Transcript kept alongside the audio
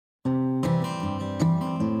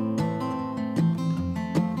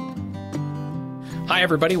Hi,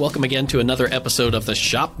 everybody. Welcome again to another episode of the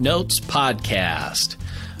Shop Notes Podcast.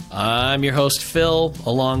 I'm your host, Phil,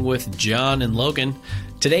 along with John and Logan.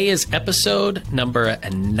 Today is episode number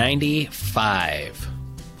 95,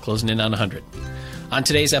 closing in on 100. On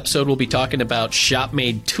today's episode, we'll be talking about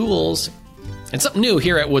shop-made tools and something new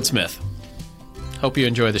here at Woodsmith. Hope you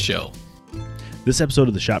enjoy the show. This episode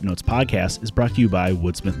of the Shop Notes Podcast is brought to you by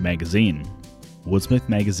Woodsmith Magazine. Woodsmith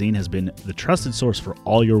Magazine has been the trusted source for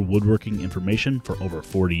all your woodworking information for over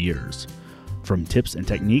 40 years. From tips and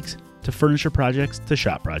techniques to furniture projects to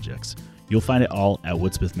shop projects, you'll find it all at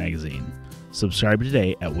Woodsmith Magazine. Subscribe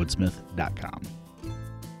today at woodsmith.com.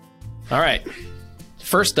 All right.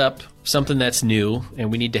 First up, something that's new,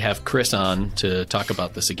 and we need to have Chris on to talk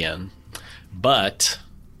about this again. But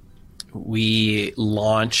we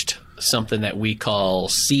launched something that we call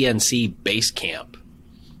CNC Basecamp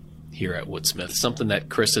here at Woodsmith, something that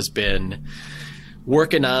Chris has been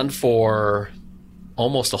working on for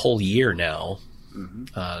almost a whole year now.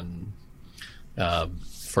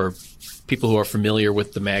 For people who are familiar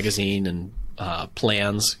with the magazine and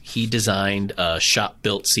plans, he designed a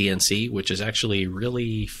shop-built CNC, which is actually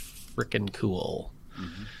really freaking cool.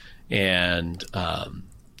 And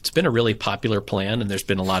it's been a really popular plan, and there's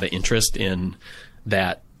been a lot of interest in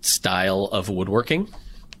that style of woodworking.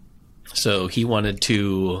 So he wanted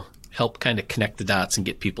to help kind of connect the dots and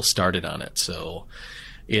get people started on it. So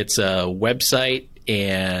it's a website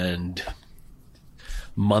and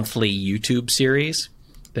monthly YouTube series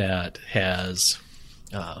that has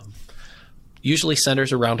usually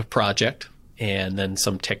centers around a project and then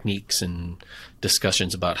some techniques and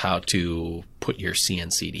discussions about how to put your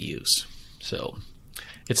CNC to use. So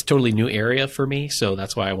it's a totally new area for me, so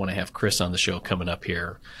that's why I want to have Chris on the show coming up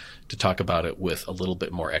here to talk about it with a little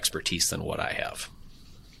bit more expertise than what I have.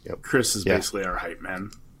 Yep. Chris is basically our hype man.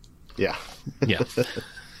 Yeah. Yeah.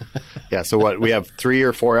 Yeah, so what, we have 3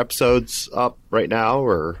 or 4 episodes up right now,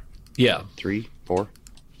 or Yeah. 3, 4,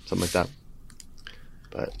 something like that.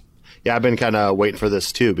 But yeah, I've been kind of waiting for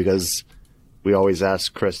this too, because we always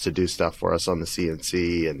ask Chris to do stuff for us on the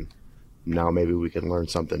CNC, and now maybe we can learn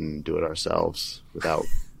something and do it ourselves without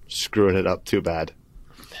screwing it up too bad.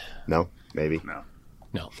 No? Maybe?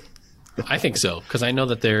 No. I think so, because I know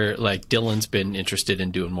that they're like Dylan's been interested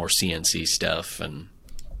in doing more CNC stuff, and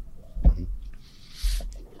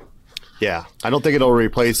yeah, I don't think it'll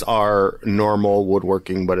replace our normal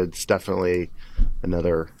woodworking, but it's definitely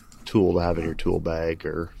another tool to have in your tool bag,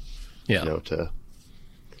 or to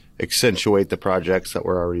accentuate the projects that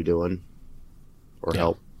we're already doing, or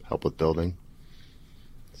help with building.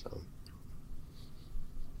 So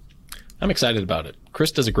I'm excited about it.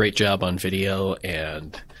 Chris does a great job on video,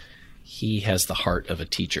 and he has the heart of a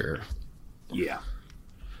teacher. Yeah.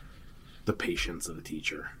 The patience of a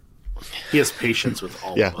teacher. He has patience with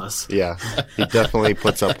all of us. Yeah, he definitely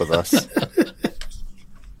puts up with us.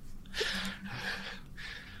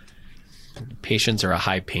 Patience or a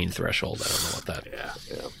high pain threshold. I don't know what that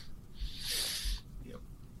is. Yeah.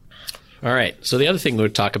 All right. So the other thing we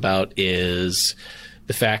would talk about is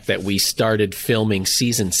the fact that we started filming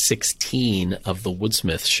season 16 of the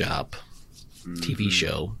Woodsmith Shop TV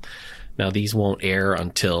show. Now, these won't air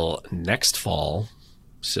until next fall,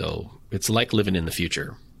 so it's like living in the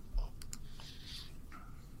future.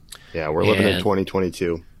 Yeah, we're living in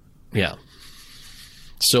 2022. Yeah.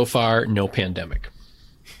 So far, no pandemic.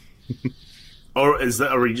 Or is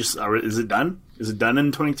that? Is it done? Is it done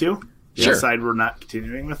in 22? Sure. Decide we're not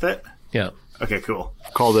continuing with it. Yeah. Okay. Cool.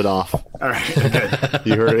 Called it off. All right. Good.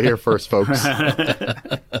 You heard it here first, folks.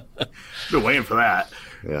 Been waiting for that.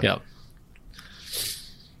 Yeah.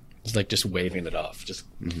 It's like just waving it off. Just.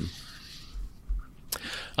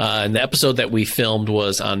 And the episode that we filmed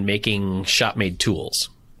was on making shop-made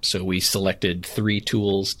tools. So we selected 3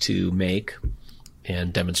 tools to make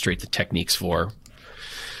and demonstrate the techniques for,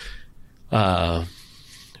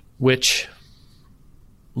 which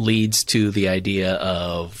leads to the idea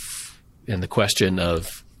of, and the question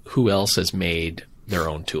of, who else has made their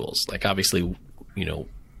own tools? Like, obviously,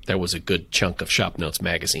 there was a good chunk of Shop Notes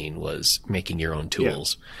magazine was making your own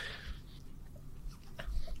tools. Yeah.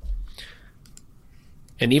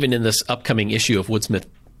 And even in this upcoming issue of Woodsmith,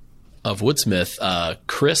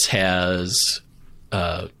 Chris has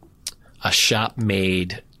a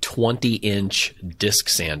shop-made 20-inch disc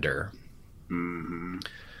sander,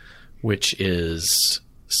 which is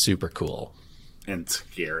super cool. And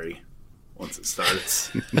scary once it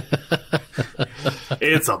starts.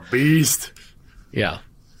 It's a beast. Yeah.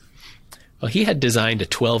 Well, he had designed a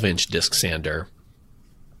 12-inch disc sander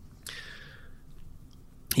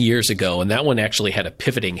years ago, and that one actually had a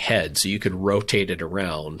pivoting head, so you could rotate it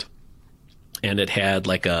around. And it had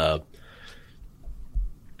like a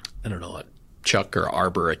don't know, a chuck or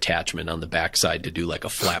arbor attachment on the backside to do like a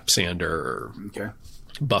flap sander or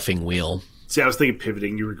buffing wheel. See, I was thinking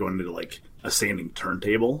pivoting. You were going into like a sanding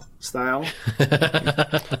turntable style.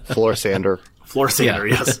 Floor sander. Floor sander,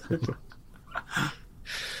 yes.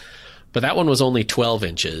 But that one was only 12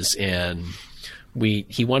 inches, and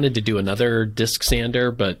he wanted to do another disc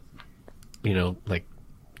sander, but, like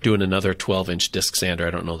doing another 12-inch disc sander,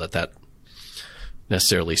 I don't know that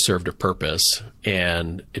necessarily served a purpose.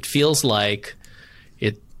 And it feels like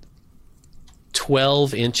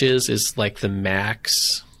 12 inches is like the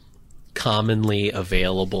max commonly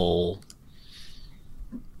available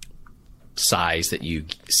size that you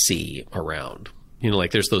see around.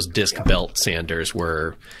 Like there's those disc belt sanders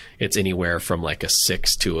where it's anywhere from like a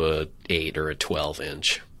 6 to a 8 or a 12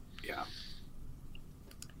 inch. Yeah.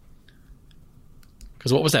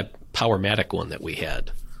 Because what was that Powermatic one that we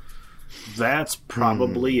had? That's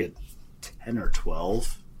probably a 10 or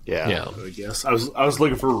 12. Yeah. I guess I was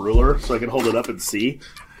looking for a ruler so I could hold it up and see.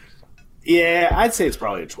 Yeah, I'd say it's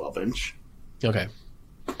probably a 12 inch. Okay.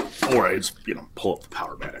 Or I just pull up the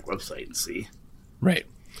Powermatic website and see. Right.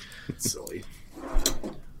 It's silly.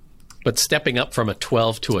 But stepping up from a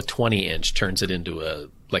 12 to a 20 inch turns it into a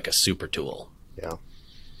super tool. Yeah.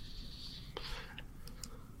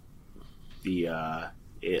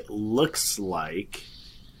 It looks like.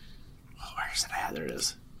 Oh, where's it at? There it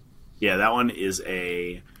is. Yeah, that one is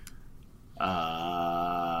a.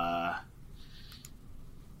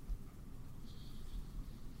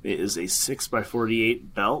 It is a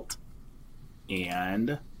 6x48 belt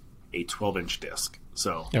and a 12-inch disc.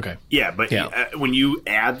 So okay, yeah, but when you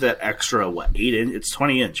add that extra 8 inch, it's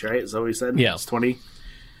 20 inch, right? Is that what you said? Yeah, it's 20.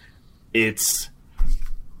 It's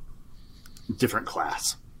different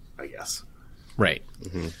class, I guess. Right.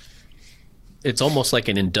 Mm-hmm. It's almost like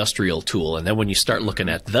an industrial tool, and then when you start looking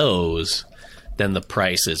at those, then the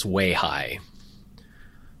price is way high.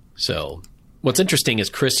 So, what's interesting is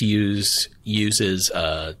Chris uses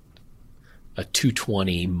a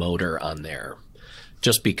 220 motor on there,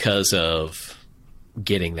 just because of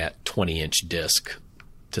getting that 20-inch disc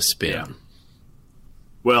to spin. Yeah.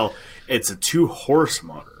 Well, it's a 2-horse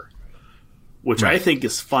motor, which I think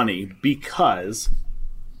is funny because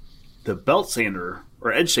the belt sander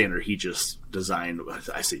or edge sander he just designed,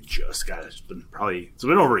 I say just, God, it's been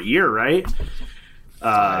over a year, right?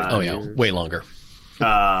 Way longer.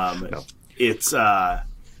 It's that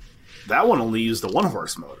one only used the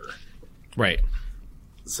 1-horse motor. Right.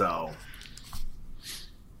 So,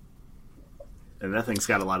 and that thing's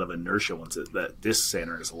got a lot of inertia that disc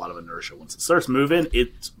sander has a lot of inertia. Once it starts moving,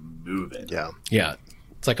 it's moving. Yeah. Yeah.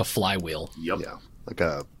 It's like a flywheel. Yep. Yeah. Like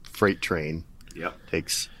a freight train. Yep.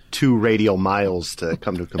 Takes 2 radial miles to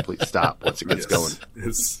come to a complete stop once it gets going.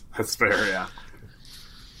 That's fair, yeah.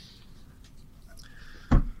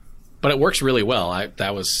 But it works really well.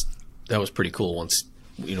 That was pretty cool once,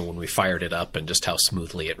 when we fired it up and just how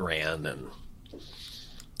smoothly it ran, and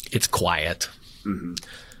it's quiet. Mm-hmm.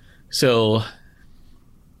 So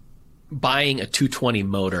buying a 220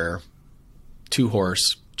 motor,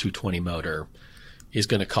 2-horse 220 motor is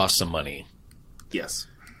going to cost some money. Yes.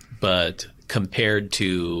 But compared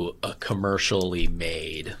to a commercially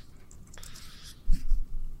made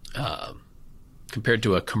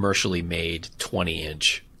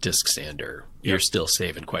 20-inch disc sander, you're still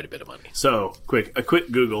saving quite a bit of money. So a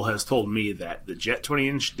quick Google has told me that the Jet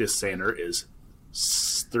 20-inch disc sander is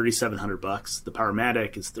 $3,700. The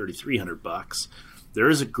Powermatic is $3,300. There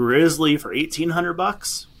is a Grizzly for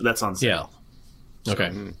 $1,800, but that's on sale. Yeah.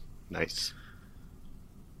 Okay. Nice.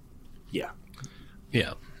 Yeah.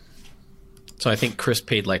 Yeah. So I think Chris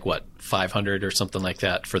paid like what, $500 or something like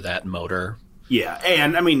that for that motor. Yeah,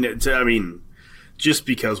 and I mean, just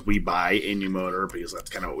because we buy a new motor, because that's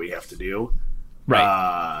kind of what we have to do,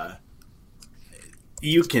 right?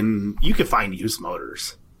 You can find used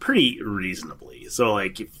motors pretty reasonably. So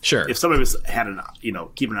like, if somebody was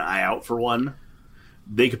keeping an eye out for one,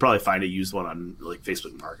 they could probably find a used one on like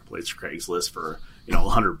Facebook Marketplace or Craigslist for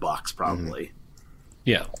 $100 probably. Mm-hmm.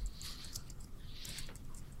 Yeah.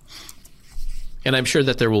 And I'm sure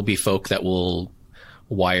that there will be folk that will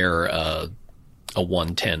wire a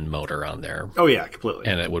 110 motor on there. Oh yeah, completely.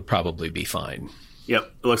 And it would probably be fine.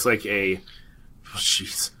 Yep. It looks like go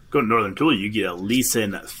to Northern Tool, you get a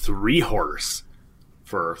Leeson 3-horse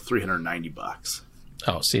for $390.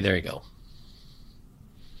 Oh, see, there you go.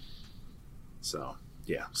 So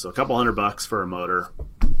yeah, so a couple $100 for a motor.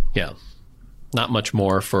 Yeah. Not much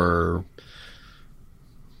more for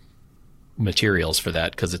materials for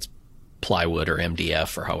that, because it's plywood or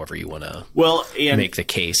MDF or however you want to make the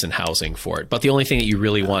case and housing for it. But the only thing that you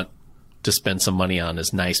really want to spend some money on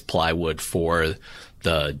is nice plywood for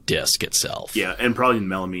the disc itself. Yeah, and probably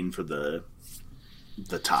melamine for the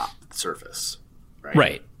top surface.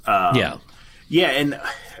 Right. Yeah. Yeah, and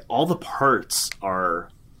all the parts are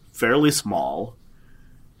fairly small.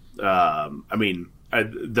 I mean,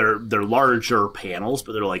 they're larger panels,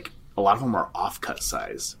 but they're like a lot of them are offcut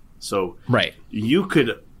size. So you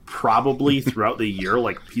could probably throughout the year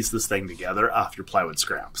like piece this thing together off your plywood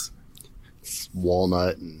scraps. It's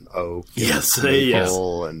walnut and oak. Yes, and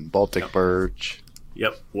maple and Baltic birch.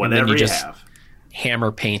 Yep, whatever you have.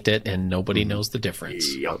 Hammer paint it, and nobody knows the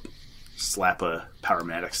difference. Yep. Slap a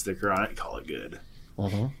Powermatic sticker on it, call it good.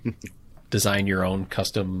 Design your own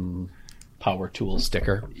custom power tool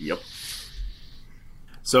sticker. Yep.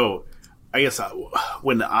 So, I guess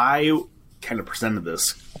when I kind of presented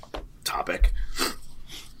this topic,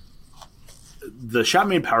 the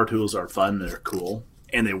shop-made power tools are fun, they're cool,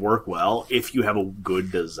 and they work well if you have a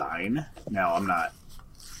good design. Now, I'm not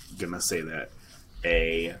going to say that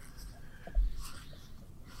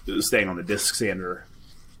staying on the disc sander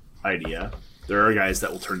idea, there are guys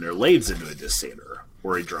that will turn their lathes into a disc sander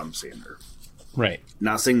or a drum sander. Right.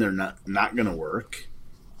 Not saying they're not going to work.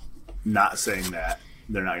 Not saying that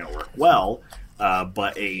they're not going to work well,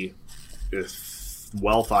 but a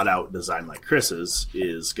well thought out design like Chris's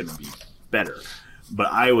is going to be better. But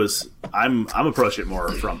I'm approaching it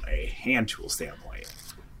more from a hand tool standpoint.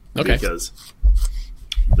 Okay. Because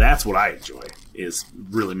that's what I enjoy, is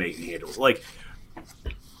really making hand tools. Like,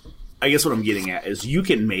 I guess what I'm getting at is you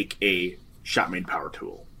can make a shop-made power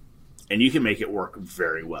tool, and you can make it work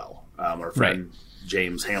very well. Our friend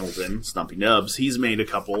James Hamilton, Stumpy Nubs, he's made a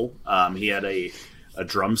couple. He had a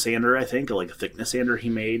drum sander, I think, like a thickness sander he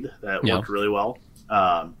made that worked really well.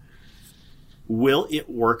 Will it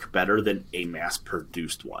work better than a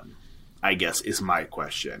mass-produced one? I guess is my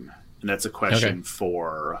question. And that's a question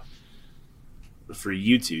for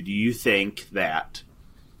you two. Do you think that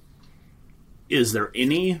is there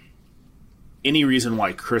any reason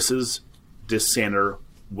why Chris's disc sander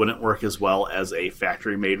wouldn't work as well as a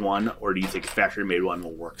factory-made one, or do you think a factory-made one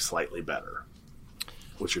will work slightly better?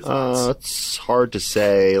 What's your thoughts? It's hard to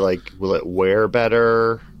say. Like, will it wear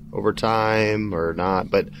better over time or not?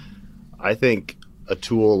 But I think a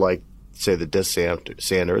tool like, say, the disc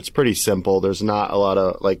sander, it's pretty simple. There's not a lot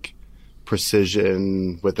of like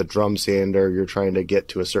precision with a drum sander. You're trying to get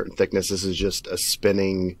to a certain thickness. This is just a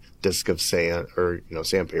spinning disc of sand or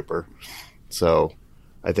sandpaper. So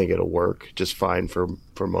I think it'll work just fine for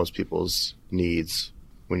most people's needs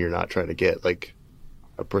when you're not trying to get like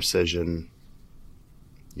a precision,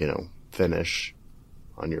 finish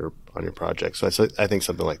on your project. So I think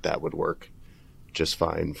something like that would work just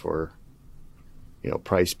fine for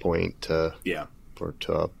price point to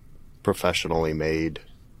a professionally made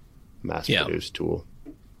mass produced tool.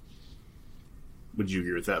 Would you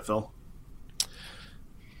agree with that, Phil?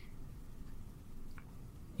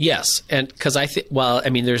 Yes, and because I think,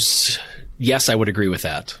 I would agree with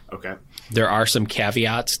that. Okay. There are some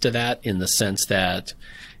caveats to that in the sense that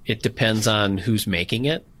it depends on who's making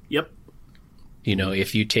it. Yep.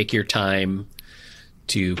 If you take your time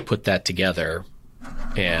to put that together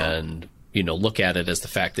and, look at it as the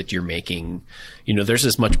fact that you're making, there's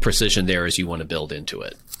as much precision there as you want to build into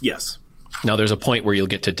it. Yes. Now, there's a point where you'll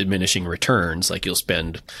get to diminishing returns, like you'll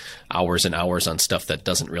spend hours and hours on stuff that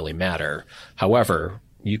doesn't really matter. However,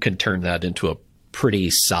 you can turn that into a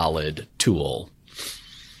pretty solid tool.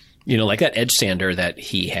 Like that edge sander that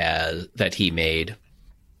he made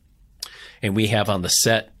and we have on the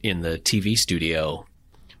set in the TV studio.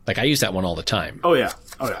 Like, I use that one all the time. Oh yeah.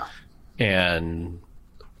 And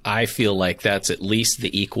I feel like that's at least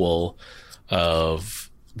the equal of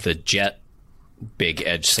the Jet big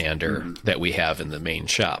edge sander that we have in the main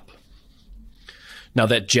shop. Now,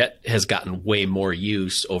 that Jet has gotten way more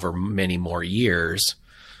use over many more years,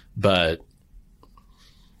 but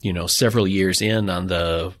several years in on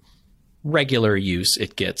the regular use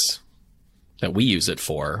it gets that we use it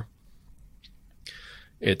for,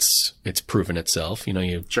 it's proven itself.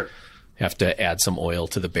 You have to add some oil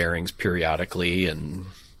to the bearings periodically, and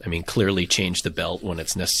clearly change the belt when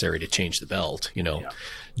it's necessary to change the belt.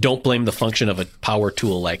 Don't blame the function of a power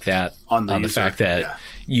tool like that on the fact that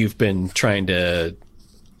you've been trying to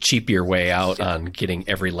cheap your way out on getting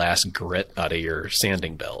every last grit out of your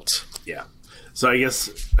sanding belts. Yeah. So I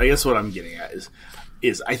guess what I'm getting at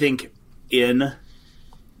is I think in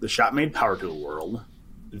the shop-made power tool world,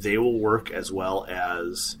 they will work as well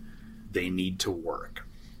as they need to work.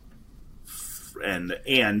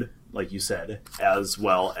 And like you said, as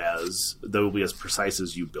well as they will be as precise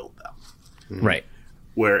as you build them. Right.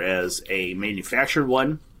 Whereas a manufactured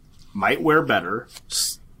one might wear better.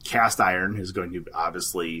 Cast iron is going to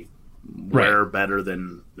obviously wear better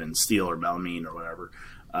than steel or melamine or whatever.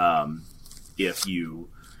 If you,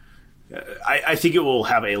 I think it will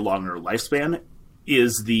have a longer lifespan.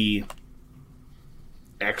 Is the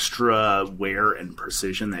extra wear and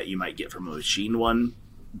precision that you might get from a machined one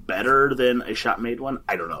better than a shop made one?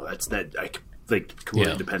 I don't know. I think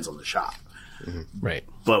completely depends on the shop. Mm-hmm. Right.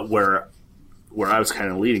 But where I was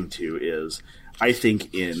kind of leading to is, I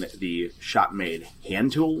think in the shop made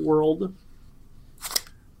hand tool world,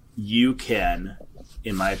 you can,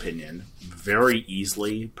 in my opinion, very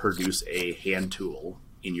easily produce a hand tool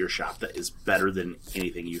in your shop that is better than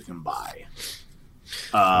anything you can buy.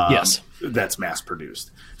 Yes. That's mass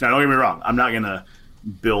produced. Now, don't get me wrong. I'm not going to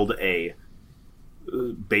build a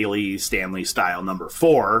Bailey Stanley style number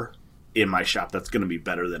 4 in my shop that's going to be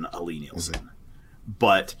better than a Lee Nielsen. Mm-hmm.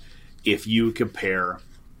 But if you compare,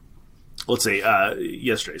 let's say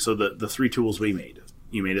yesterday, so the 3 tools we made,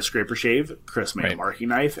 you made a scraper shave, Chris made a marking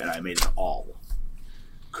knife, and I made an awl.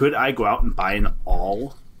 Could I go out and buy an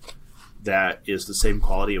awl that is the same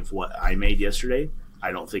quality of what I made yesterday?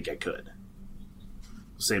 I don't think I could.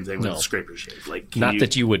 Same thing with the scraper shave. Like, not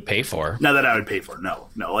that you would pay for. Not that I would pay for. No.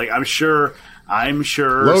 Like, I'm sure.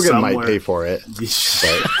 Logan might pay for it, but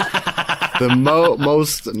the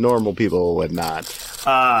most normal people would not.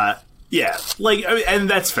 Yeah, like, I mean, and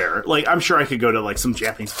that's fair. Like, I'm sure I could go to like some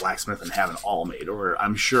Japanese blacksmith and have an awl made, or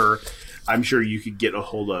I'm sure you could get a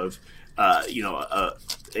hold of,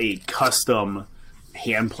 a custom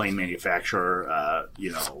hand plane manufacturer,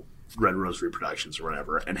 Red Rose Reproductions or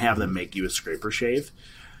whatever, and have them make you a scraper shave.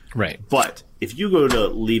 Right. But if you go to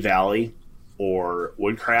Lee Valley or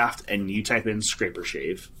Woodcraft and you type in scraper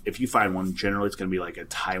shave, if you find one, generally it's going to be like a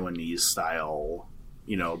Taiwanese style,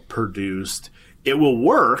 produced. It will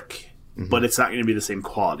work, but it's not going to be the same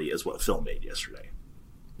quality as what Phil made yesterday.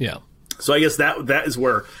 Yeah. So I guess that is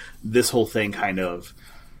where this whole thing kind of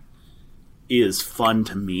is fun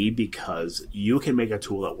to me, because you can make a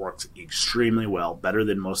tool that works extremely well, better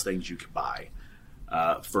than most things you could buy,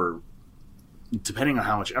 for, depending on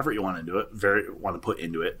how much effort you want to put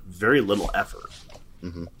into it, very little effort.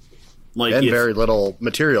 Mm-hmm. Very little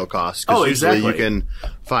material cost. Oh, exactly. You can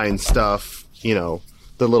find stuff, the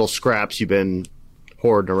little scraps you've been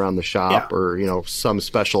hoarding around the shop, or some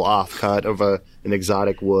special offcut of an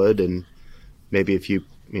exotic wood, and maybe a few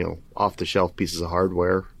off the shelf pieces of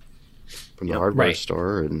hardware from the hardware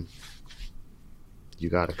store, and you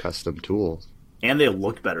got a custom tool. And they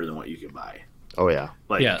look better than what you can buy. Oh yeah.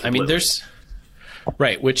 I mean, there's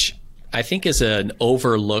which I think is an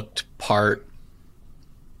overlooked part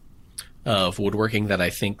of woodworking that I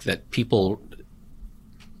think that people,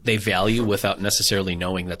 they value without necessarily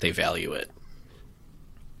knowing that they value it.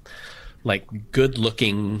 Like, good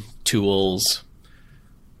looking tools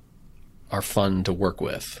are fun to work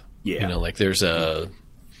with. Yeah. Like there's an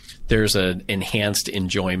enhanced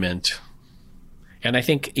enjoyment. And I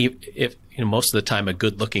think if most of the time a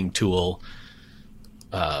good looking tool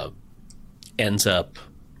ends up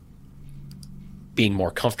being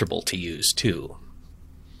more comfortable to use too.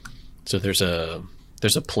 So there's a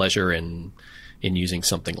pleasure in using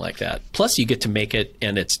something like that. Plus you get to make it,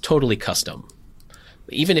 and it's totally custom.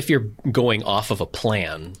 Even if you're going off of a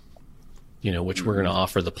plan, which we're going to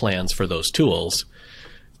offer the plans for those tools,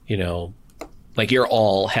 like your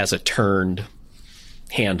awl has a turned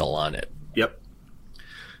handle on it. Yep.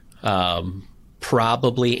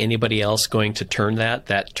 Probably anybody else going to turn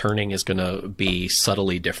that turning is going to be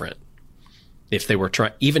subtly different.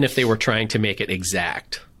 Even if they were trying to make it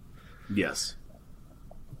exact. Yes.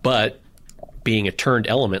 But being a turned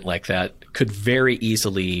element like that could very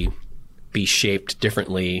easily be shaped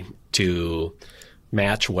differently to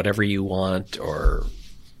match whatever you want, or,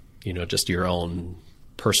 just your own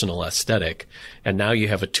personal aesthetic. And now you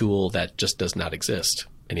have a tool that just does not exist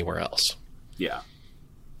anywhere else. Yeah.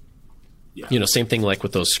 Same thing like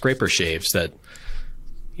with those scraper shaves that,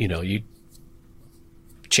 you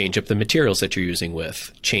change up the materials that you're using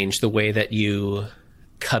with, change the way that you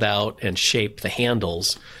cut out and shape the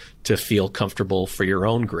handles to feel comfortable for your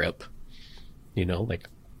own grip, like,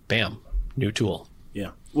 bam, new tool.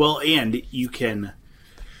 Yeah. Well, and you can,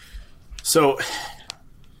 so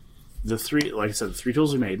the 3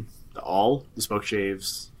 tools we made, the awl, the smoke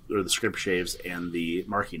shaves, or the scraper shaves, and the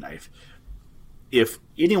marking knife. If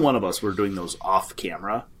any one of us were doing those off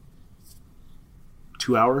camera,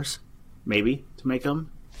 2 hours maybe to make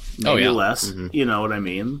them, maybe less. Mm-hmm. You know what I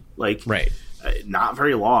mean? Like, not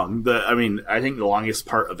very long. I think the longest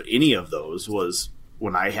part of any of those was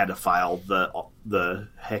when I had to file the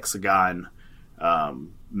hexagon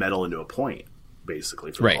metal into a point,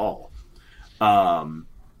 basically, for the awl.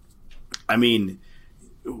 I mean,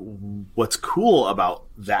 what's cool about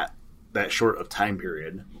that that short of time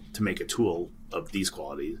period to make a tool of these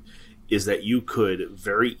qualities is that you could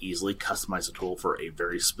very easily customize a tool for a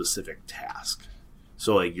very specific task.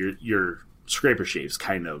 So like your scraper shaves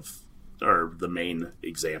kind of are the main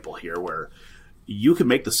example here, where you can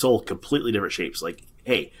make the sole completely different shapes. Like,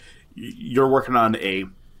 hey, you're working on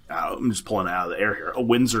I'm just pulling it out of the air here, a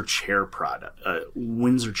Windsor chair project,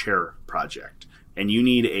 and you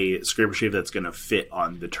need a scraper shave that's going to fit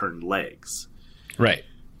on the turned legs. Right.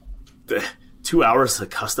 2 hours to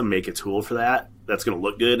custom make a tool for that's going to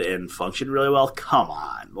look good and function really well. Come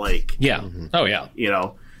on. Like, yeah. Mm-hmm. Oh yeah.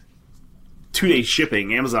 2-day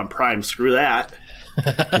shipping, Amazon Prime, screw that.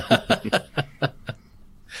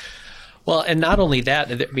 Well, and not only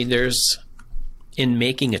that, I mean, there's, in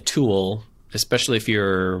making a tool, especially if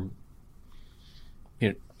you're,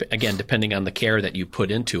 again, depending on the care that you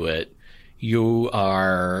put into it, you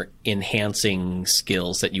are enhancing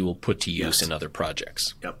skills that you will put to use in other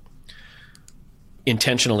projects. Yep.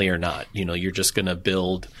 Intentionally or not, you're just going to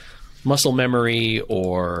build muscle memory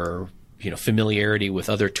or, familiarity with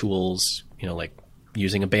other tools, like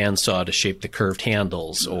using a bandsaw to shape the curved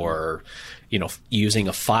handles, or, using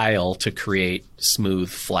a file to create smooth,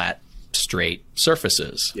 flat, straight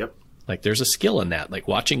surfaces. Yep. Like there's a skill in that. Like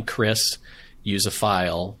watching Chris use a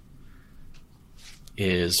file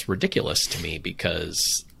is ridiculous to me,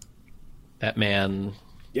 because that man,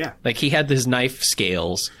 like he had his knife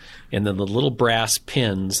scales and then the little brass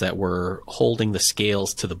pins that were holding the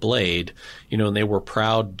scales to the blade, and they were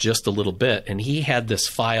proud just a little bit. And he had this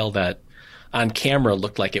file that on camera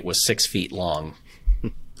looked like it was 6 feet long.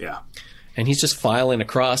 Yeah. And he's just filing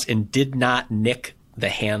across and did not nick the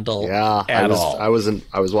handle at all. I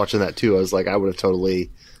was watching that too. I was like, I would have totally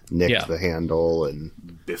nicked the handle and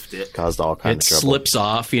biffed it, caused all kinds of trouble. It slips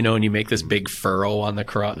off, and you make this big furrow on the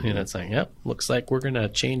cross. Mm-hmm. It's like, yep, looks like we're going to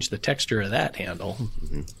change the texture of that handle.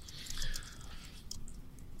 Mm-hmm.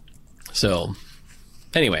 So,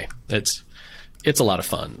 anyway, it's a lot of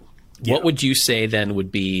fun. Yeah. What would you say then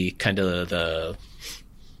would be kind of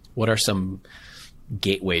what are some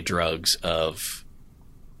gateway drugs of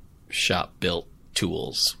shop built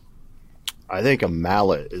tools? I think a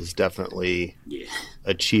mallet is definitely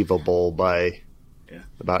achievable by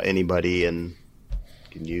about anybody, and you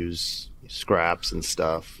can use scraps and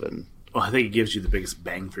stuff. And I think it gives you the biggest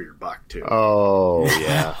bang for your buck too. Oh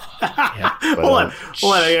yeah. Hold on,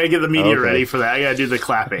 I gotta get the media ready for that. I gotta do the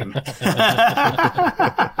clapping.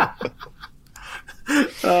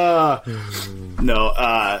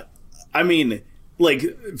 I mean, like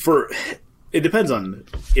it depends on,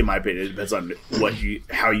 in my opinion, it depends on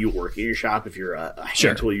how you work in your shop. If you're a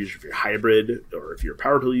hand tool user, if you're hybrid, or if you're a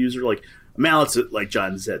power tool user, like mallets, like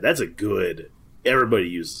John said, that's everybody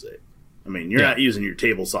uses it. I mean, you're not using your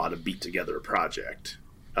table saw to beat together a project.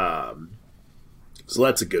 So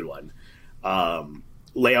that's a good one.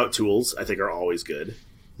 Layout tools, I think, are always good,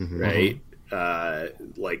 right?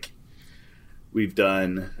 Like we've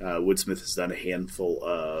done, Woodsmith has done a handful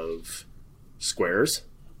of squares.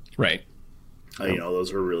 Right.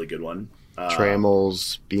 Those are a really good one.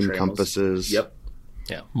 Trammels, beam compasses. Yep.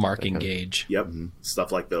 Yeah. Marking gauge. Yep. Mm-hmm.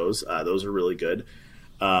 Stuff like those. Those are really good.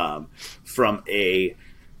 From a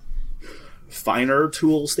finer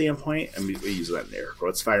tool standpoint, I mean, we use that in air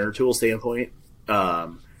quotes, finer tool standpoint,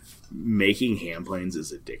 making hand planes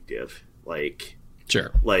is addictive. Like,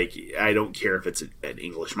 sure. Like, I don't care if it's an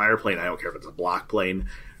English miter plane. I don't care if it's a block plane.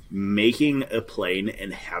 Making a plane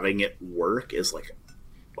and having it work is like,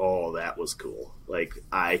 oh, that was cool. Like,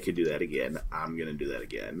 I could do that again. I'm going to do that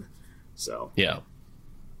again. So, yeah.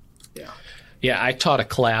 I taught a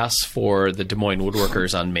class for the Des Moines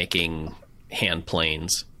woodworkers on making hand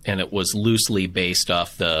planes, and it was loosely based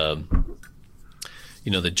off the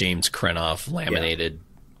James Krenov laminated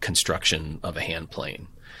construction of a hand plane.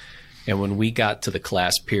 And when we got to the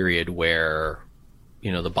class period where,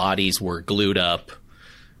 the bodies were glued up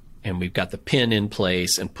and we've got the pin in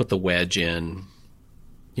place and put the wedge in,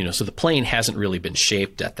 so the plane hasn't really been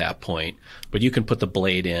shaped at that point, but you can put the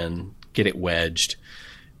blade in, get it wedged,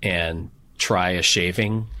 and try a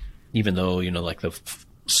shaving, even though, like the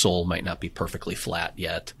sole might not be perfectly flat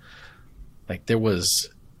yet. Like there was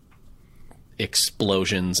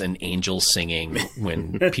explosions and angels singing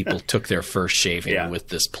when people took their first shaving with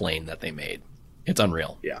this plane that they made. It's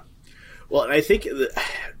unreal. Yeah. Well, and I think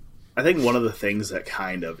one of the things that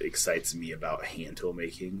kind of excites me about hand tool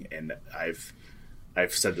making, and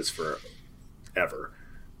I've said this forever,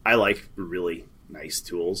 I like really nice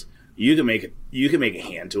tools. You can make a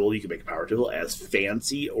hand tool, you can make a power tool as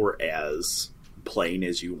fancy or as plain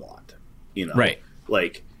as you want. Right.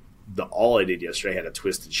 Like all I did yesterday had a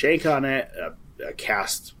twisted shank on it, a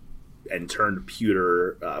cast and turned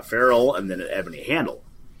pewter ferrule and then an ebony handle.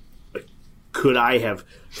 Like, could I have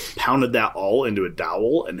pounded that all into a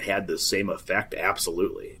dowel and had the same effect?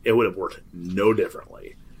 Absolutely. It would have worked no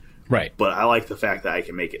differently. Right. But I like the fact that I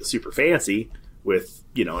can make it super fancy with,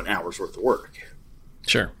 an hour's worth of work.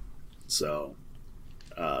 Sure. So,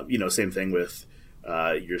 same thing with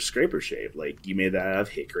your scraper shave. Like, you made that out of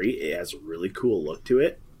hickory. It has a really cool look to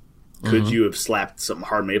it. Could you have slapped some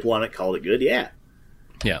hard maple on it, called it good? Yeah.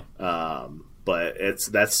 Yeah. But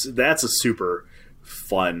that's a super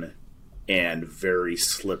fun and very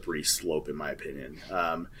slippery slope, in my opinion.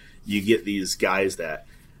 You get these guys that,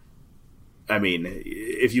 I mean,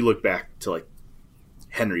 if you look back to like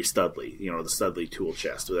Henry Studley, the Studley tool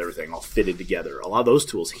chest with everything all fitted together, a lot of those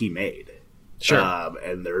tools he made. Sure.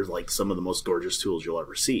 And they're like some of the most gorgeous tools you'll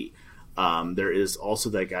ever see. There is also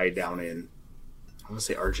that guy down in, I want to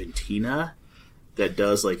say Argentina, that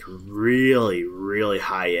does like really, really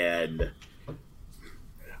high end.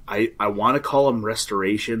 I want to call them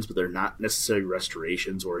restorations, but they're not necessarily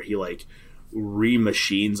restorations, where he like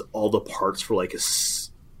remachines all the parts for like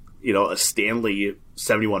a Stanley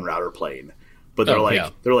 71 router plane. But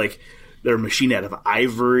they're machined out of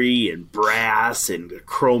ivory and brass and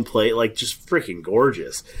chrome plate, like just freaking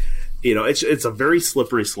gorgeous. It's a very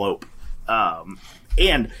slippery slope.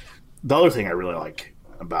 And the other thing I really like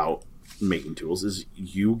about making tools is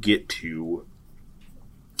you get to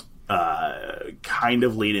kind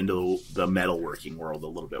of lean into the metalworking world a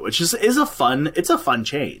little bit, which is a fun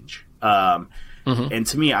change. And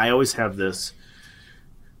to me, I always have this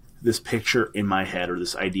picture in my head, or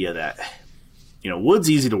this idea that, wood's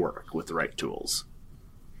easy to work with the right tools.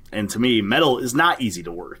 And to me, metal is not easy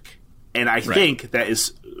to work. And I think that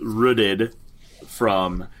is rooted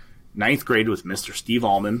from 9th grade with Mr. Steve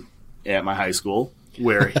Allman at my high school,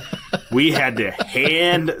 where we had to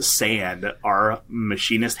hand sand our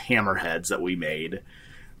machinist hammerheads that we made.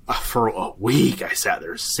 For a week, I sat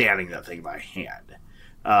there sanding that thing by hand.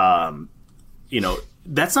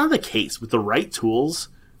 That's not the case. With the right tools,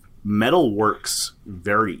 metal works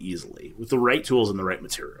very easily with the right tools and the right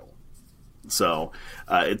material. So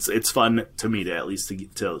it's fun to me to at least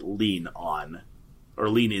to lean on or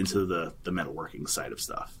lean into the metalworking side of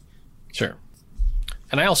stuff. Sure.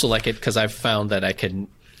 And I also like it because I've found that I can,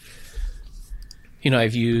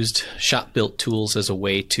 I've used shop-built tools as a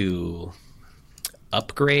way to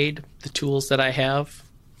upgrade the tools that I have,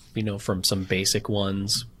 from some basic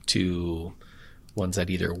ones to ones that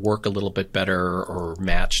either work a little bit better or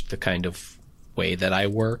match the kind of way that I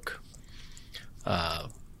work.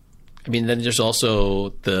 Then there's also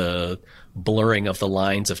the blurring of the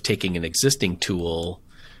lines of taking an existing tool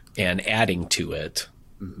and adding to it,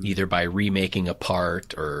 either by remaking a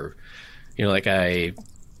part or, like I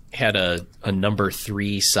had a number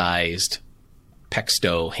 3 sized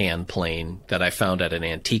Pexto hand plane that I found at an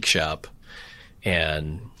antique shop,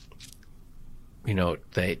 and,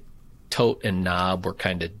 the tote and knob were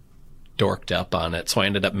kind of dorked up on it. So I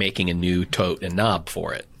ended up making a new tote and knob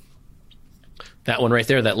for it. That one right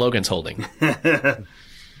there that Logan's holding.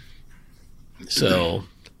 So,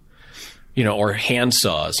 or hand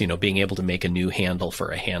saws, being able to make a new handle for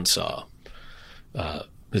a hand saw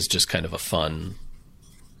is just kind of a fun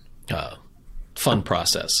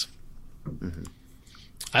process. Mm-hmm.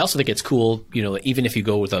 I also think it's cool, even if you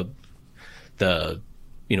go with the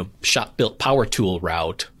shop-built power tool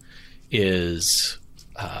route, is,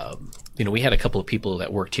 we had a couple of people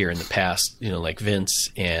that worked here in the past, like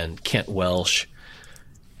Vince and Kent Welsh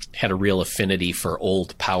had a real affinity for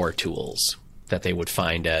old power tools that they would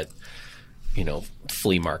find at,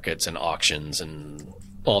 flea markets and auctions and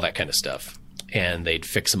all that kind of stuff. And they'd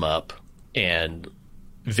fix them up. And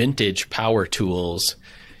vintage power tools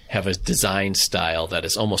have a design style that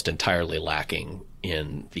is almost entirely lacking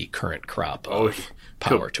in the current crop of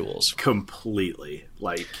power tools. Completely.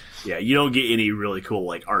 Like, yeah, you don't get any really cool,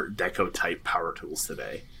 like, Art Deco type power tools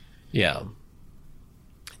today. Yeah.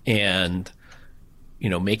 And,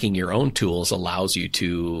 making your own tools allows you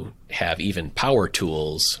to have even power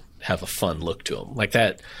tools have a fun look to them. Like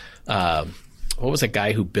that, what was a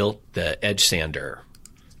guy who built the edge sander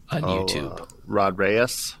on YouTube? Rod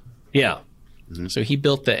Reyes? Yeah. Mm-hmm. So he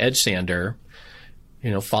built the edge sander,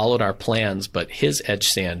 followed our plans, but his edge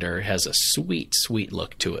sander has a sweet, sweet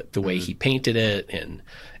look to it. The way he painted it and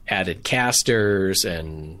added casters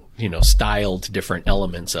and, styled different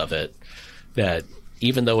elements of it, that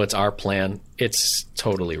even though it's our plan, it's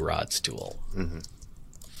totally Rod's tool. Mm-hmm.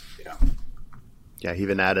 Yeah. Yeah, he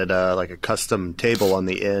even added like a custom table on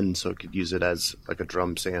the end so it could use it as like a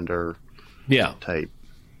drum sander type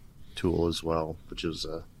tool as well, which is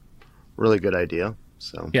a really good idea.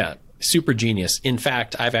 So yeah, super genius. In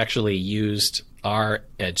fact, I've actually used our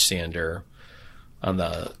edge sander on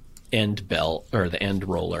the end belt or the end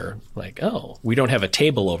roller. Like, oh, we don't have a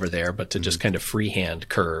table over there, but to just kind of freehand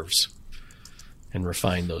curves and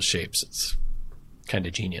refine those shapes. It's kind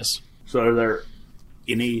of genius. So are there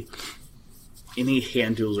any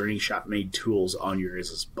hand tools or any shop-made tools on your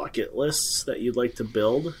guys' bucket lists that you'd like to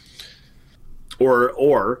build?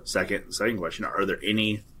 Or second question, are there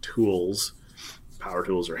any tools, power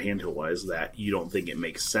tools or hand tool-wise, that you don't think it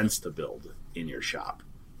makes sense to build in your shop?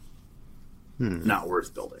 Not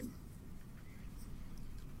worth building.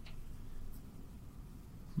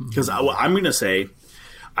 Because I'm going to say,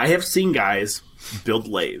 I have seen guys build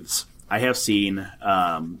lathes. I have seen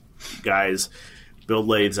guys build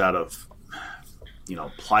lathes out of,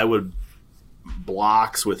 plywood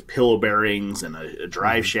blocks with pillow bearings and a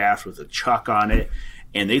drive shaft with a chuck on it,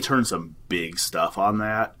 and they turn some big stuff on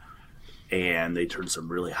that, and they turn some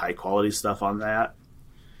really high quality stuff on that.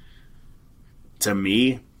 To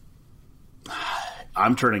me,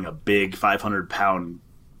 I'm turning a big 500-pound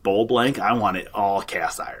bowl blank. I want it all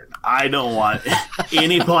cast iron. I don't want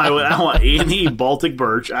any plywood. I don't want any Baltic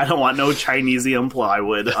birch. I don't want no Chinesium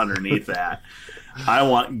plywood underneath that. I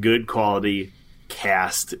want good quality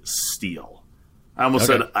cast steel. I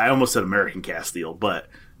almost said American cast steel, but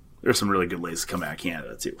there's some really good lathes coming out of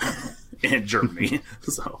Canada too, and Germany.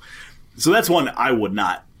 So that's one I would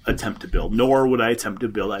not attempt to build, nor would I attempt to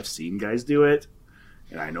build. I've seen guys do it,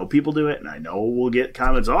 and I know people do it, and I know we'll get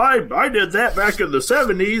comments. Oh, I did that back in the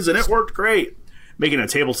 70s, and it worked great. Making a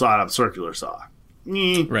table saw out of a circular saw.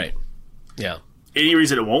 Right. Yeah. Any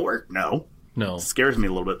reason it won't work? No. It scares me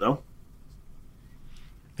a little bit, though.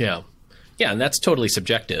 Yeah. Yeah, and that's totally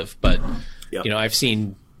subjective, but, Yep. I've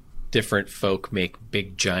seen different folk make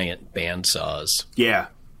big, giant band saws. Yeah.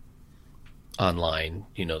 Online.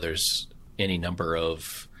 There's any number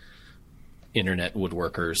of internet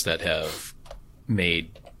woodworkers that have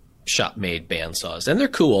made shop-made band saws, and they're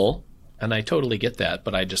cool, and I totally get that,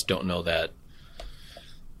 but I just don't know that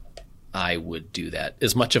I would do that.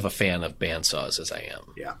 As much of a fan of band saws as I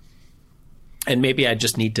am. Yeah. And maybe I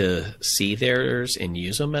just need to see theirs and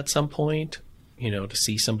use them at some point, to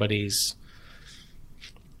see somebody's,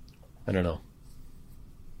 I don't know.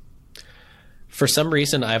 For some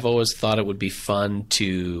reason, I've always thought it would be fun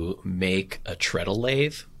to make a treadle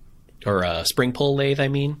lathe, or a spring pull lathe, I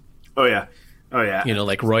mean. Oh, yeah.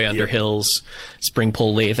 Like Roy Underhill's spring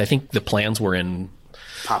pull lathe. I think the plans were in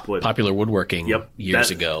Popular Woodworking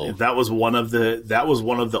years ago. That was one of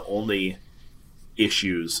the only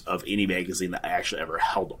issues of any magazine that I actually ever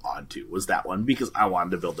held on to, was that one, because I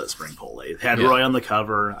wanted to build that spring pull lathe. It had Roy on the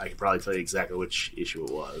cover. I could probably tell you exactly which issue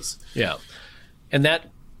it was. Yeah. And that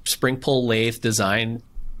spring pull lathe design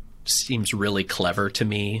seems really clever to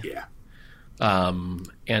me. Yeah.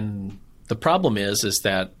 And the problem is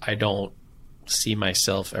that I don't see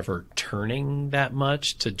myself ever turning that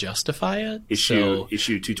much to justify it. Issue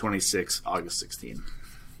 226, August 16.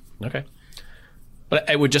 Okay. But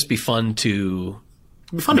it would just be fun to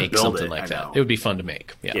make something like that. It would be fun to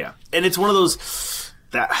make. Yeah. Yeah. And it's one of those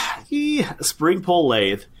that spring pull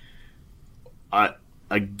lathe.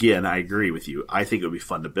 Again, I agree with you. I think it would be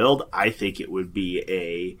fun to build. I think it would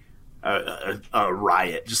be a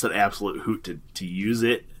riot, just an absolute hoot to use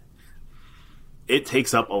it. It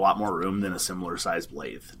takes up a lot more room than a similar sized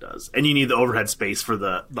lathe does, and you need the overhead space for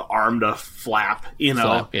the arm to flap.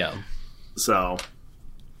 Yeah. So,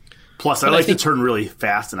 plus, I like to turn really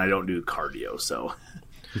fast, and I don't do cardio. So,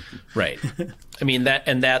 right. I mean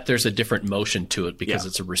that there's a different motion to it because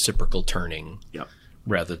it's a reciprocal turning,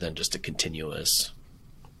 rather than just a continuous,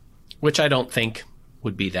 which I don't think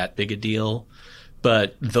would be that big a deal.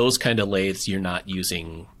 But those kind of lathes, you're not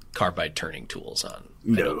using carbide turning tools on.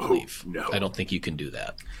 I don't believe. No. I don't think you can do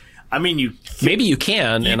that. I mean, maybe you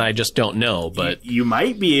can, and I just don't know. But you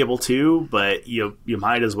might be able to, but you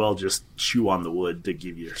might as well just chew on the wood to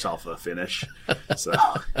give yourself a finish. So,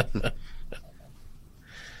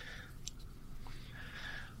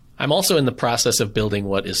 I'm also in the process of building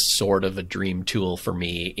what is sort of a dream tool for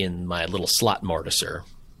me in my little slot mortiser.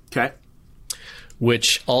 Okay.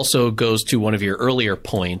 Which also goes to one of your earlier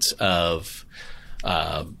points of,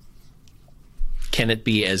 can it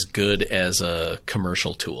be as good as a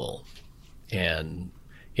commercial tool? And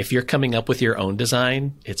if you're coming up with your own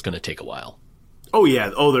design, it's going to take a while. Oh,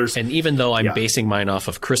 yeah. And even though I'm basing mine off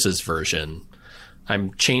of Chris's version,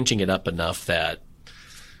 I'm changing it up enough that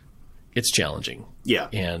it's challenging. Yeah.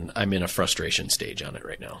 And I'm in a frustration stage on it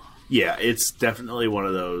right now. Yeah, it's definitely one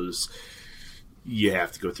of those you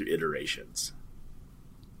have to go through iterations.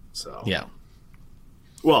 So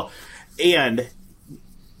well, and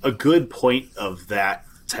a good point of that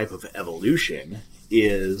type of evolution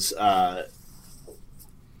is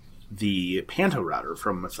the Panto router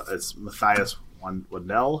from Matthias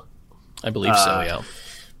Wendell. I believe so, yeah.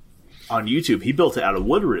 On YouTube, he built it out of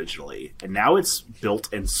wood originally, and now it's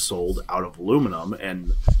built and sold out of aluminum,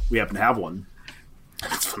 and we happen to have one.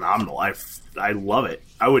 It's phenomenal. I love it.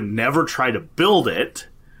 I would never try to build it,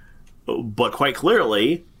 but quite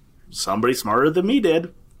clearly, somebody smarter than me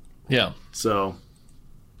did. Yeah. So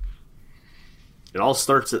it all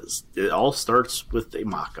starts with a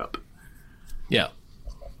mock-up. Yeah.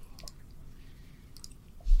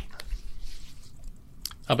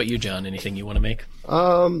 How about you, John? Anything you want to make?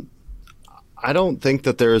 I don't think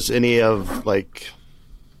that there's any of like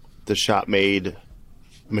the shop-made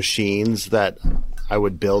machines that I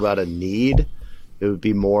would build out of need. It would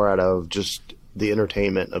be more out of just the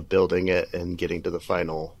entertainment of building it and getting to the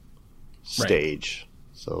final stage.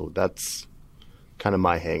 Right. So that's kind of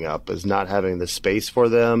my hang up, is not having the space for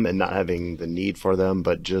them and not having the need for them,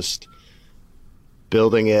 but just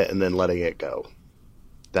building it and then letting it go.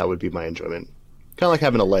 That would be my enjoyment. Kind of like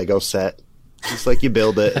having a Lego set. It's like you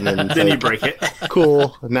build it and then, then you break it.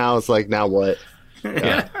 Cool. Now it's like, now what?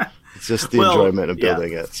 Yeah. It's just the enjoyment of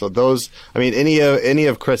building it. So those, I mean, any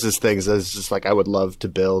of Chris's things is just like, I would love to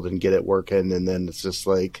build and get it working, and then it's just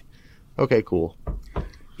like, okay, cool.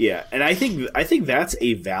 Yeah, and I think that's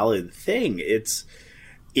a valid thing. It's,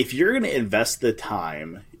 if you're going to invest the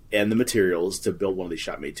time and the materials to build one of these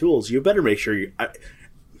shop-made tools, you better make sure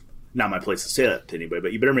not my place to say that to anybody,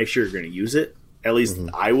 but you better make sure you're going to use it. At least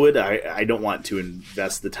I would. I don't want to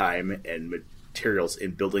invest the time and materials in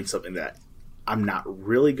building something that I'm not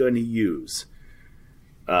really going to use.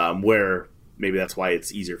 Where maybe that's why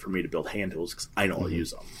it's easier for me to build hand tools, because I know I'll use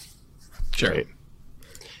them. Sure. Right.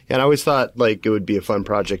 And I always thought like it would be a fun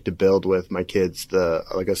project to build with my kids,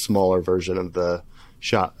 like a smaller version of the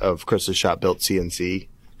Chris's Shop Built CNC,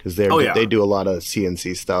 because they do a lot of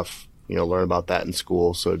CNC stuff. Learn about that in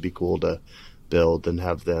school, so it'd be cool to build and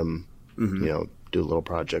have them. Do little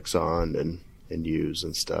projects on and use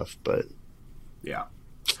and stuff. But yeah.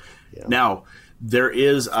 Now there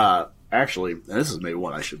is actually, and this is maybe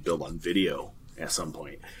one I should build on video at some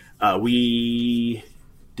point. We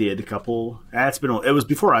did a couple. It was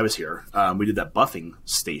before I was here. We did that buffing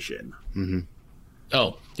station. Mm-hmm.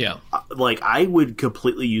 Oh yeah. Like I would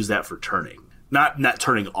completely use that for turning. Not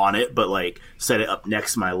turning on it, but like set it up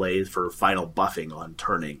next to my lathe for final buffing on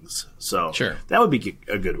turnings. So sure. That would be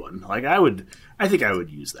a good one. Like I think I would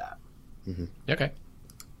use that. Mm-hmm. Okay.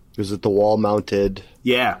 Was it the wall mounted?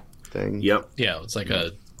 Yeah. Thing. Yep. Yeah, it's like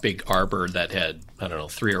a big arbor that had, I don't know,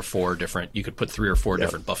 3 or 4 different. You could put 3 or 4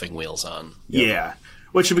 different buffing wheels on. Yep. Yeah,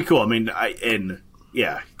 which would be cool. I mean,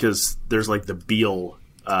 because there's like the Beal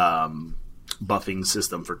buffing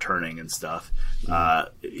system for turning and stuff.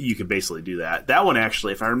 You could basically do that. That one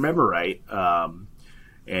actually, if I remember right, I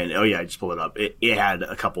just pulled it up. It had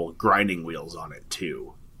a couple grinding wheels on it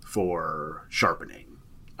too for sharpening.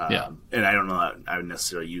 And I don't know that I would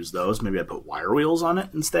necessarily use those. Maybe I'd put wire wheels on it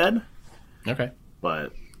instead. Okay.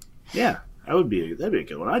 But yeah, that'd be a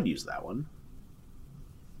good one. I'd use that one.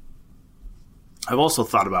 I've also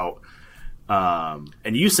thought about,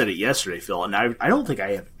 and you said it yesterday, Phil, and I don't think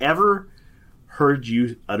I have ever heard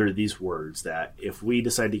you utter these words, that if we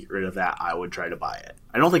decide to get rid of that, I would try to buy it.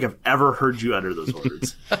 I don't think I've ever heard you utter those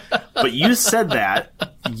words. But you said that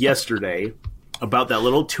yesterday about that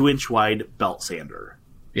little 2-inch wide belt sander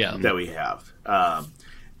that we have.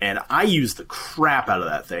 And I use the crap out of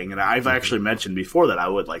that thing. And I've actually mentioned before that I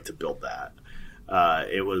would like to build that.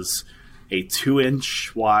 It was a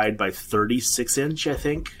 2-inch wide by 36-inch, I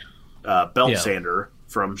think, belt sander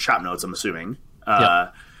from Shop Notes, I'm assuming.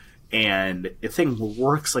 And the thing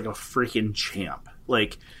works like a freaking champ.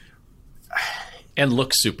 Like, and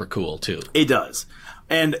looks super cool too. It does.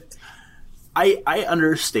 And I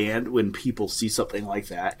understand when people see something like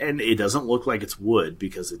that and it doesn't look like it's wood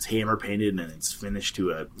because it's hammer painted and it's finished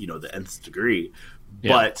to the nth degree.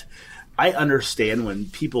 Yeah. But I understand when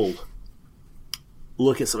people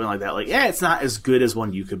look at something like that, like, it's not as good as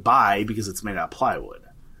one you could buy because it's made out of plywood.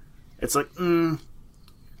 It's like,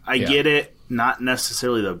 I get it. Not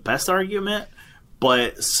necessarily the best argument,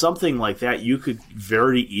 but something like that, you could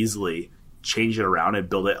very easily change it around and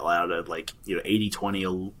build it out of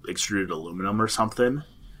 80-20 extruded aluminum or something.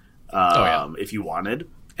 If you wanted.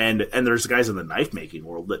 And there's guys in the knife making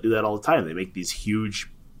world that do that all the time. They make these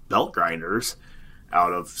huge belt grinders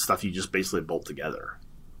out of stuff you just basically bolt together.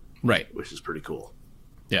 Right. Which is pretty cool.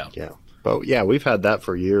 Yeah. Yeah. But we've had that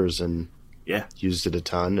for years and used it a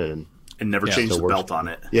ton and never changed the belt on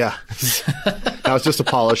it. Yeah. Now it's just a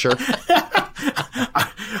polisher.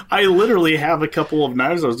 I literally have a couple of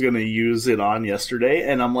knives I was going to use it on yesterday,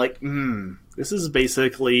 and I'm like, this is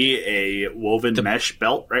basically a woven mesh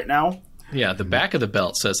belt right now. Yeah, the back of the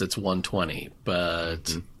belt says it's 120,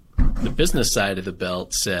 but the business side of the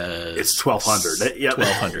belt says it's 1200. Yep.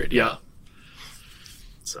 1200. Yeah.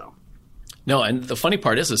 So. No, and the funny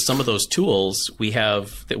part is some of those tools we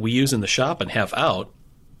have that we use in the shop and have out,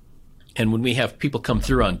 and when we have people come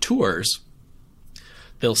through on tours,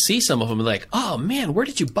 they'll see some of them and be like, "Oh man, where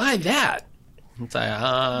did you buy that?" It's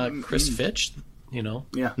like, Chris Fitch, you know.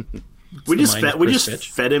 Yeah, we just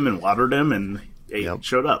fed him and watered him, and he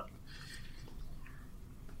showed up.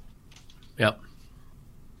 Yep.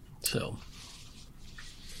 So,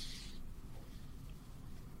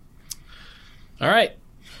 all right.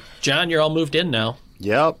 John, you're all moved in now.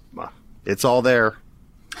 Yep. It's all there.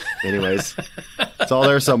 Anyways, it's all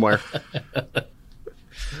there somewhere.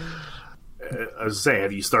 I was saying,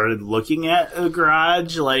 have you started looking at a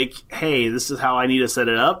garage? Like, hey, this is how I need to set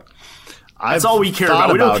it up? That's all we care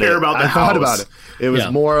about. We don't care about the house. I thought about it. It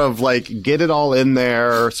was more of like, get it all in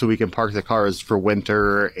there so we can park the cars for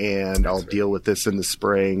winter, and I'll deal with this in the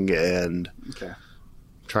spring, and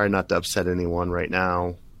try not to upset anyone right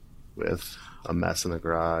now with a mess in the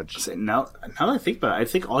garage. So now that I think about it, I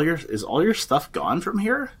think all your stuff gone from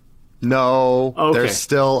here? No, there's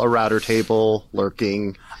still a router table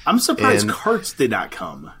lurking. I'm surprised carts did not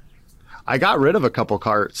come. I got rid of a couple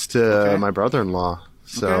carts to my brother-in-law,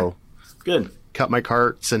 so good. Cut my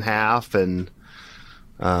carts in half, and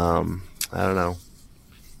I don't know.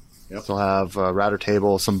 Yep. Still have a router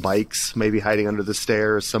table, some bikes maybe hiding under the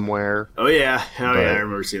stairs somewhere. Oh yeah, I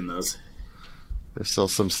remember seeing those. There's still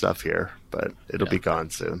some stuff here, but it'll be gone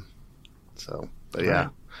soon. So, but I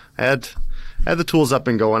had the tools up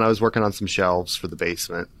and going. I was working on some shelves for the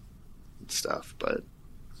basement and stuff, but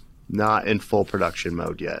not in full production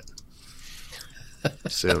mode yet.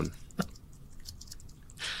 Soon.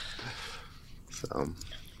 So,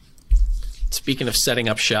 speaking of setting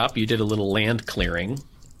up shop, you did a little land clearing,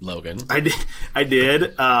 Logan. I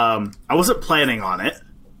did. I wasn't planning on it.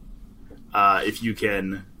 If you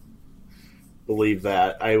can believe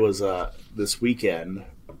that. I was this weekend,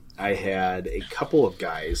 I had a couple of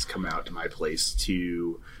guys come out to my place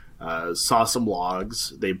to saw some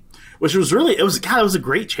logs. It was a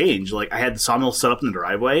great change. Like, I had the sawmill set up in the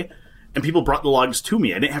driveway, and people brought the logs to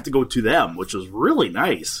me. I didn't have to go to them, which was really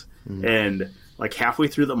nice. And like halfway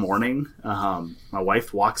through the morning, my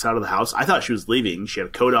wife walks out of the house. I thought she was leaving. She had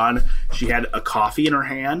a coat on. She had a coffee in her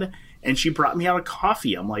hand, and she brought me out a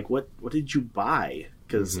coffee. I'm like, what did you buy?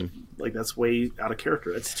 Because like, that's way out of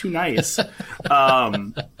character. That's too nice.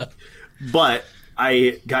 But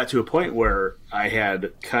I got to a point where I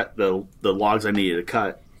had cut the logs I needed to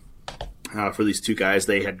cut for these two guys.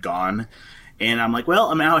 They had gone, and I'm like,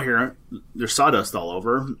 well, I'm out here. There's sawdust all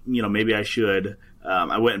over. You know, maybe I should.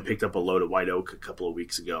 I went and picked up a load of white oak a couple of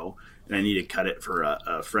weeks ago, and I need to cut it for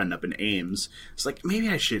a friend up in Ames. It's like, maybe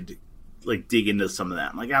I should like dig into some of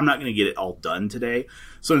that. I'm like, I'm not going to get it all done today.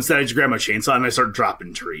 So instead I just grabbed my chainsaw and I started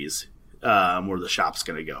dropping trees where the shop's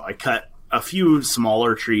going to go. I cut a few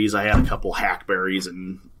smaller trees. I had a couple hackberries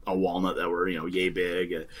and a walnut that were, yay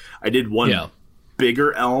big. I did one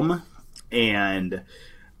bigger elm, and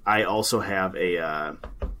I also have a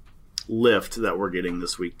lift that we're getting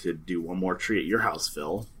this week to do one more tree at your house,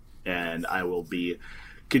 Phil. And I will be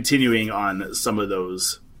continuing on some of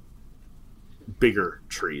those bigger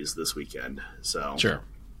trees this weekend. So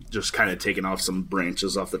just kind of taking off some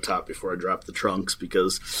branches off the top before I drop the trunks,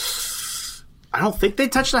 because I don't think they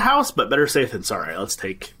touch the house, but better safe than sorry. Let's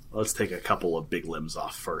take a couple of big limbs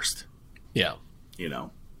off first. Yeah.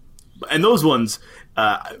 And those ones,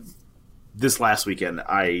 this last weekend,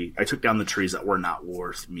 I took down the trees that were not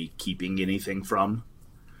worth me keeping anything from.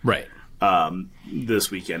 Right.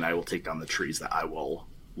 This weekend I will take down the trees that I will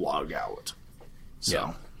log out.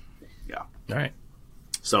 So, yeah. All right.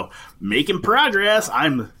 So, making progress.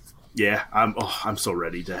 I'm so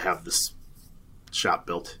ready to have this shop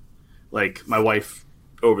built. Like, my wife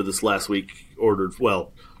over this last week ordered,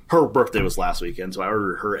 her birthday was last weekend, so I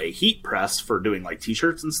ordered her a heat press for doing like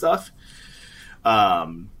t-shirts and stuff.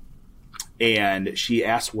 And she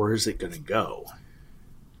asked, where is it going to go?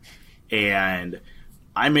 And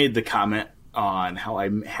I made the comment on how I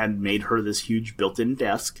had made her this huge built-in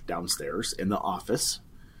desk downstairs in the office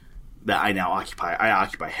that I now occupy. I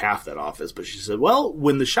occupy half that office, but she said, well,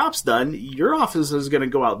 when the shop's done, your office is going to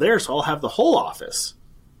go out there, so I'll have the whole office.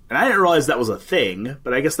 And I didn't realize that was a thing,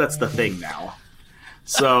 but I guess that's the thing now.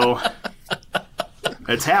 So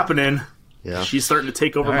it's happening. Yeah. She's starting to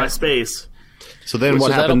take over my space. So then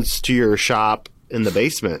what happens to your shop in the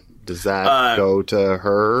basement? Does that go to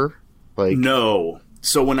her? Like, no.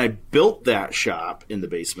 So when I built that shop in the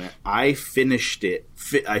basement, I finished it.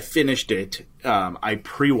 I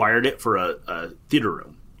pre-wired it for a theater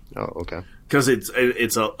room. Oh, okay. Because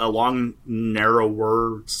it's a long,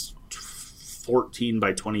 narrower, 14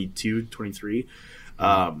 by 22, 23.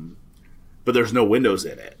 But there's no windows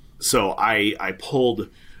in it. So I pulled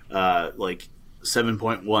like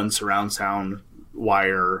 7.1 surround sound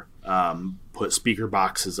wire, put speaker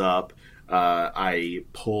boxes up. I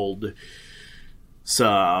pulled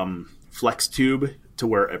some flex tube to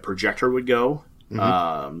where a projector would go.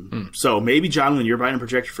 So maybe, John, when you're buying a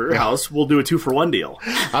projector for your house, we'll do a 2-for-1 deal.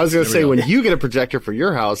 I was going to say, when you get a projector for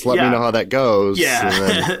your house, let me know how that goes. Yeah. And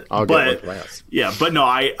then I'll get one for my house. Yeah, but no,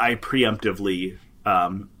 I preemptively, I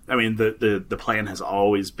mean, the plan has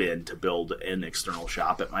always been to build an external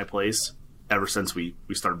shop at my place ever since we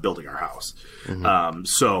started building our house.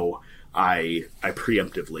 So I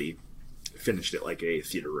preemptively finished it like a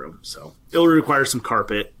theater room. So it'll require some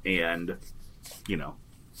carpet and,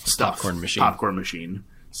 stuff. Popcorn machine.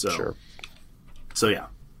 So, So yeah.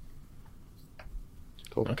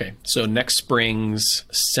 Cool. Okay. So next spring's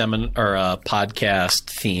podcast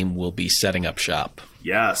theme will be setting up shop.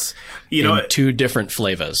 Yes. In 2 different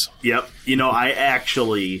flavors. Yep. I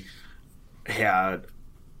actually had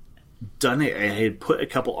done it. I had put a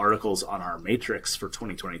couple articles on our Matrix for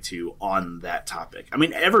 2022 on that topic. I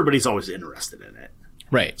mean, everybody's always interested in it.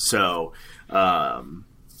 Right. So,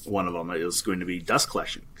 one of them is going to be dust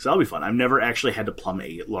collection, because that'll be fun. I've never actually had to plumb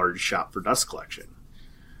a large shop for dust collection.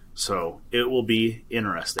 So it will be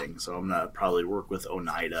interesting. So I'm going to probably work with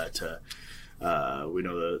Oneida to, we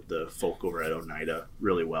know the folk over at Oneida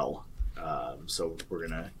really well. So we're going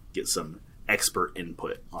to get some expert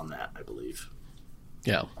input on that, I believe.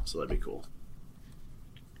 Yeah. So that'd be cool.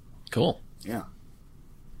 Cool. Yeah.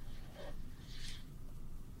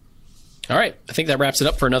 All right. I think that wraps it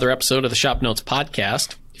up for another episode of the Shop Notes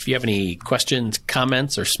podcast. If you have any questions,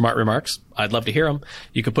 comments, or smart remarks, I'd love to hear them.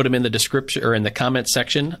 You can put them in the description or in the comments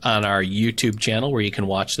section on our YouTube channel where you can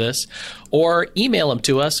watch this, or email them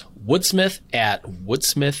to us,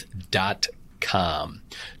 woodsmith@woodsmith.com.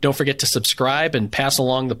 Don't forget to subscribe and pass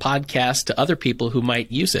along the podcast to other people who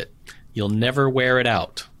might use it. You'll never wear it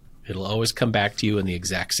out. It'll always come back to you in the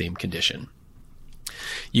exact same condition.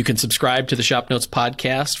 You can subscribe to the Shop Notes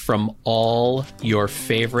podcast from all your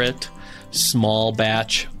favorite small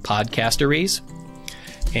batch podcasteries.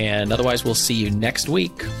 And otherwise, we'll see you next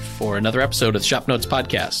week for another episode of the Shop Notes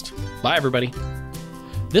podcast. Bye, everybody.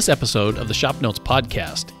 This episode of the Shop Notes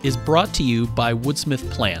podcast is brought to you by Woodsmith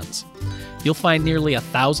Plans. You'll find nearly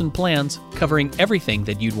 1,000 plans covering everything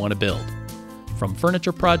that you'd want to build, from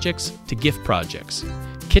furniture projects to gift projects,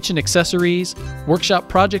 kitchen accessories, workshop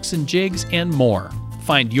projects and jigs, and more.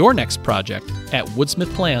 Find your next project at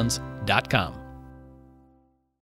woodsmithplans.com.